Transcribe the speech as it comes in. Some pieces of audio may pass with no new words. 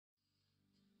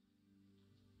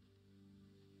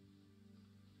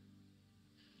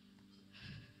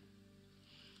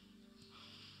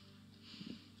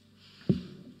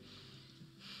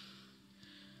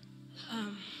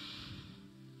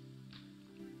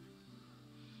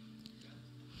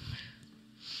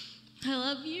I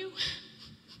love you.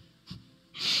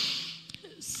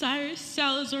 Cyrus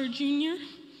Salazar Jr.,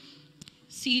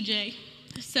 CJ,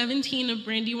 17 of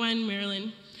Brandywine,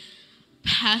 Maryland,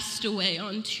 passed away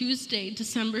on Tuesday,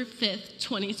 December 5th,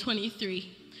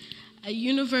 2023, at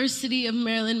University of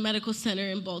Maryland Medical Center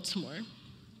in Baltimore.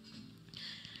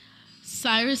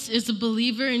 Cyrus is a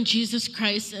believer in Jesus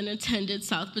Christ and attended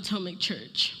South Potomac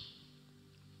Church.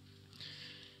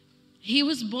 He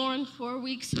was born 4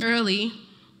 weeks early.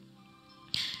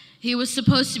 He was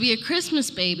supposed to be a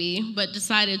Christmas baby, but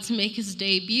decided to make his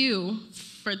debut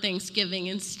for Thanksgiving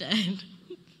instead.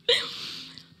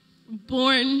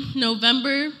 Born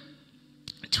November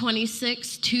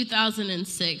 26,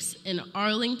 2006, in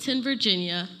Arlington,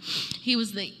 Virginia, he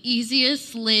was the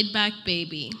easiest laid-back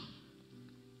baby.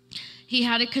 He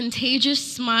had a contagious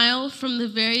smile from the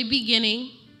very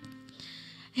beginning.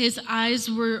 His eyes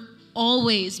were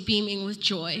always beaming with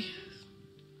joy.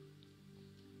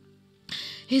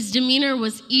 His demeanor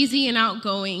was easy and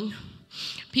outgoing.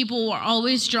 People were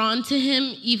always drawn to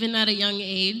him, even at a young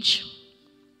age.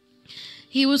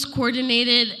 He was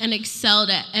coordinated and excelled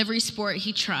at every sport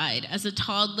he tried. As a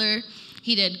toddler,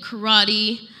 he did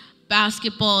karate,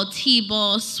 basketball,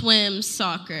 t-ball, swim,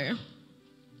 soccer.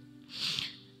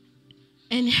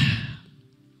 And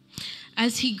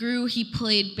as he grew, he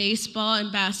played baseball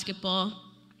and basketball,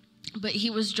 but he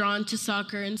was drawn to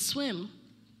soccer and swim.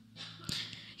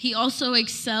 He also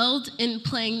excelled in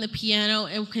playing the piano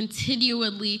and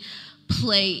continually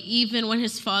play, even when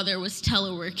his father was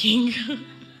teleworking.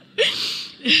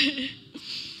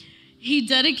 He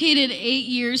dedicated 8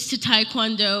 years to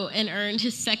Taekwondo and earned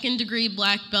his second-degree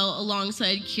black belt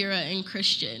alongside Kira and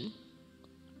Christian.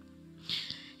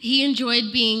 He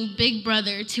enjoyed being big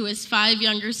brother to his 5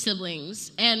 younger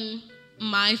siblings and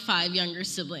my 5 younger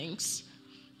siblings.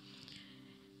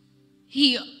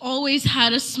 He always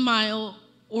had a smile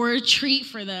or a treat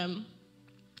for them,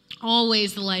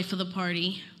 always the life of the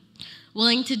party,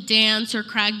 willing to dance or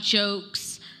crack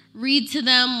jokes, read to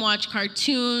them, watch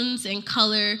cartoons and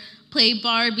color, play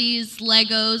Barbies,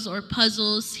 Legos, or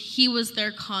puzzles. He was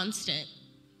their constant.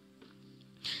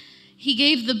 He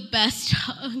gave the best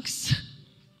hugs.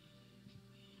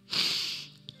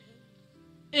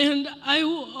 And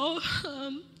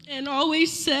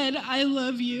always said, "I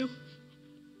love you."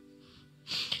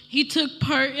 He took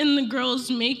part in the girls'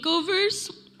 makeovers,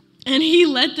 and he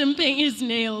let them paint his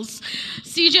nails.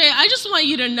 CJ, I just want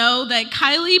you to know that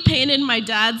Kylie painted my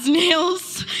dad's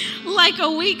nails like a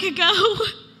week ago.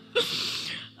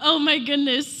 Oh my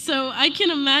goodness, so I can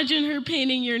imagine her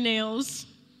painting your nails.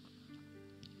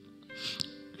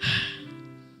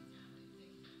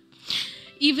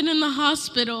 Even in the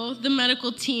hospital, the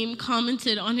medical team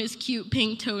commented on his cute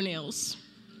pink toenails.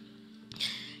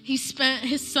 He spent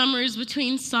his summers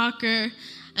between soccer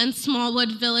and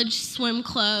Smallwood Village Swim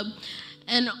Club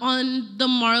and on the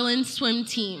Marlin swim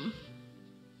team.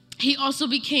 He also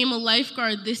became a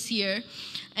lifeguard this year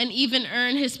and even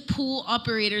earned his pool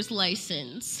operator's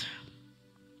license.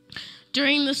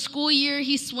 During the school year,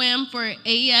 he swam for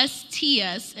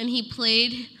ASTS and he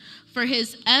played for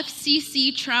his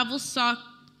FCC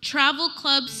Travel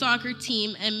Club soccer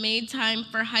team and made time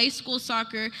for high school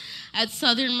soccer at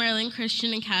Southern Maryland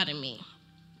Christian Academy.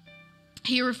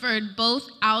 He refereed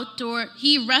both outdoor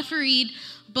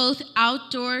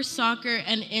soccer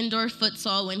and indoor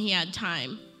futsal when he had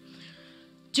time.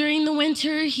 During the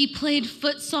winter, he played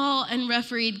futsal and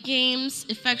refereed games,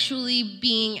 effectually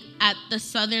being at the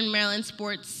Southern Maryland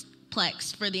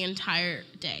Sportsplex for the entire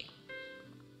day.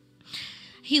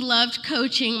 He loved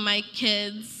coaching my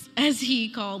kids, as he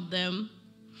called them.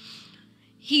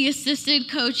 He assisted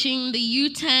coaching the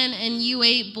U10 and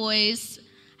U8 boys,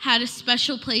 had a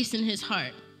special place in his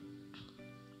heart.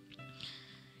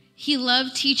 He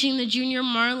loved teaching the junior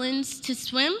Marlins to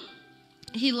swim.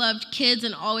 He loved kids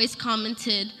and always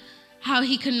commented how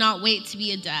he could not wait to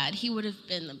be a dad. He would have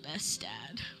been the best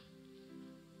dad.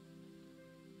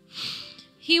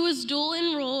 He was dual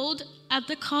enrolled at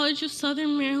the College of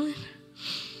Southern Maryland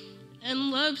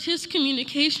and loved his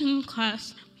communication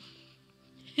class.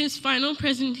 His final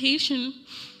presentation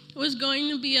was going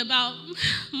to be about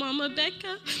Mama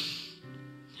Becca.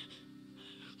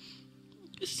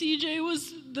 CJ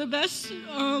was the best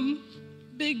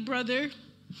big brother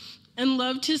and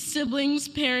loved his siblings,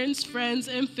 parents, friends,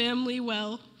 and family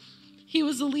well. He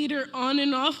was a leader on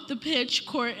and off the pitch,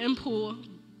 court, and pool.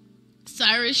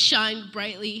 Cyrus shined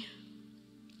brightly.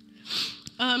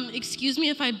 Excuse me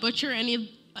if I butcher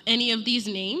any of these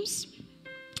names.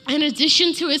 In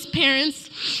addition to his parents,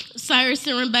 Cyrus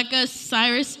and Rebecca,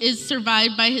 Cyrus is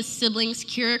survived by his siblings,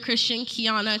 Kira, Christian,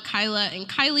 Kiana, Kyla, and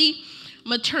Kylie,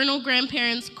 maternal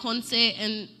grandparents, Conce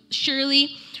and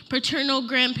Shirley, paternal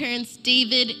grandparents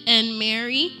David and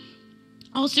Mary,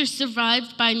 also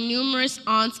survived by numerous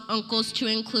aunts, uncles to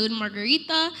include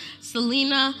Margarita,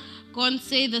 Selena,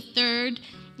 Gonce III,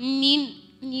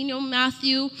 Nino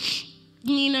Matthew,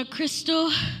 Nina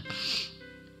Crystal,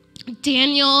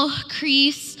 Daniel,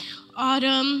 Crease,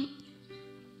 Autumn,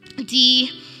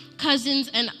 Dee, cousins,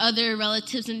 and other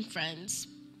relatives and friends.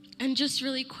 And just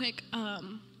really quick,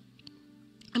 I'm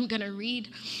going to read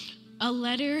a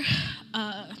letter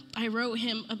I wrote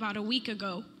him about a week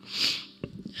ago.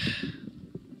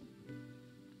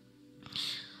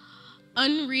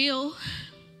 Unreal.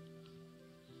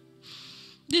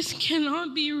 This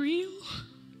cannot be real.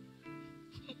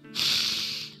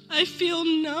 I feel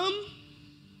numb.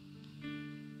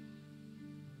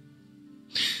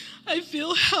 I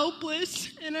feel helpless,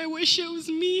 and I wish it was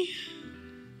me.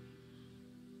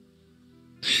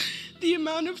 The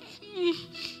amount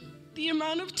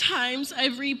of times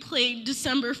I've replayed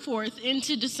December 4th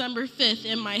into December 5th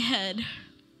in my head.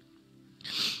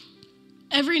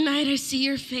 Every night I see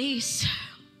your face.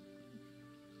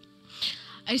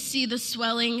 I see the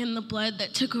swelling and the blood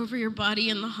that took over your body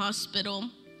in the hospital.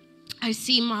 I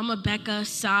see Mama Becca,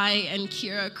 Sai, and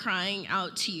Kira crying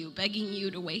out to you, begging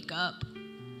you to wake up.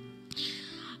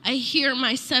 I hear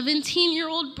my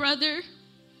 17-year-old brother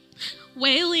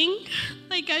wailing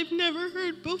like I've never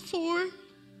heard before.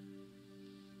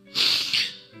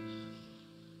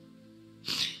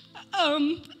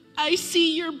 I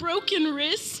see your broken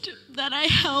wrist that I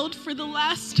held for the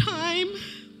last time.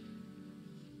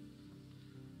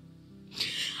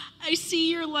 I see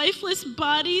your lifeless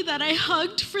body that I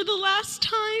hugged for the last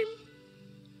time.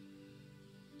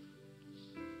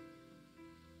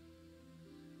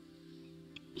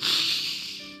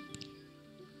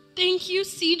 Thank you,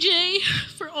 CJ,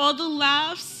 for all the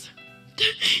laughs.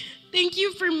 Thank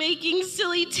you for making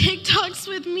silly TikToks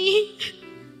with me.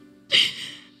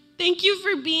 Thank you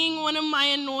for being one of my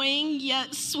annoying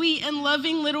yet sweet and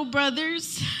loving little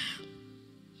brothers.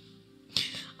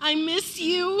 I miss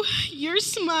you, your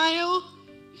smile,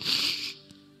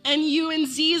 and you and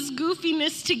Z's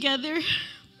goofiness together.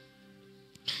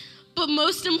 But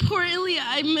most importantly,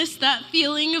 I miss that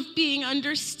feeling of being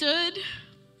understood.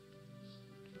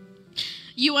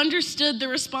 You understood the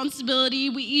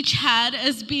responsibility we each had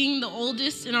as being the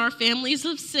oldest in our families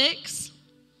of 6.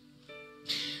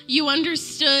 You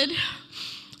understood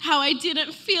how I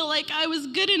didn't feel like I was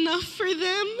good enough for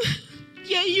them,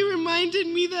 yet you reminded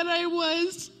me that I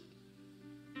was.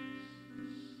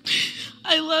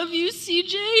 I love you,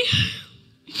 CJ.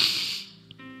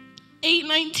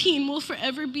 819 will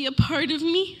forever be a part of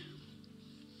me.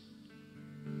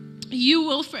 You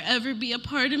will forever be a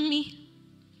part of me.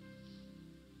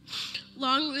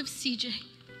 Long live CJ.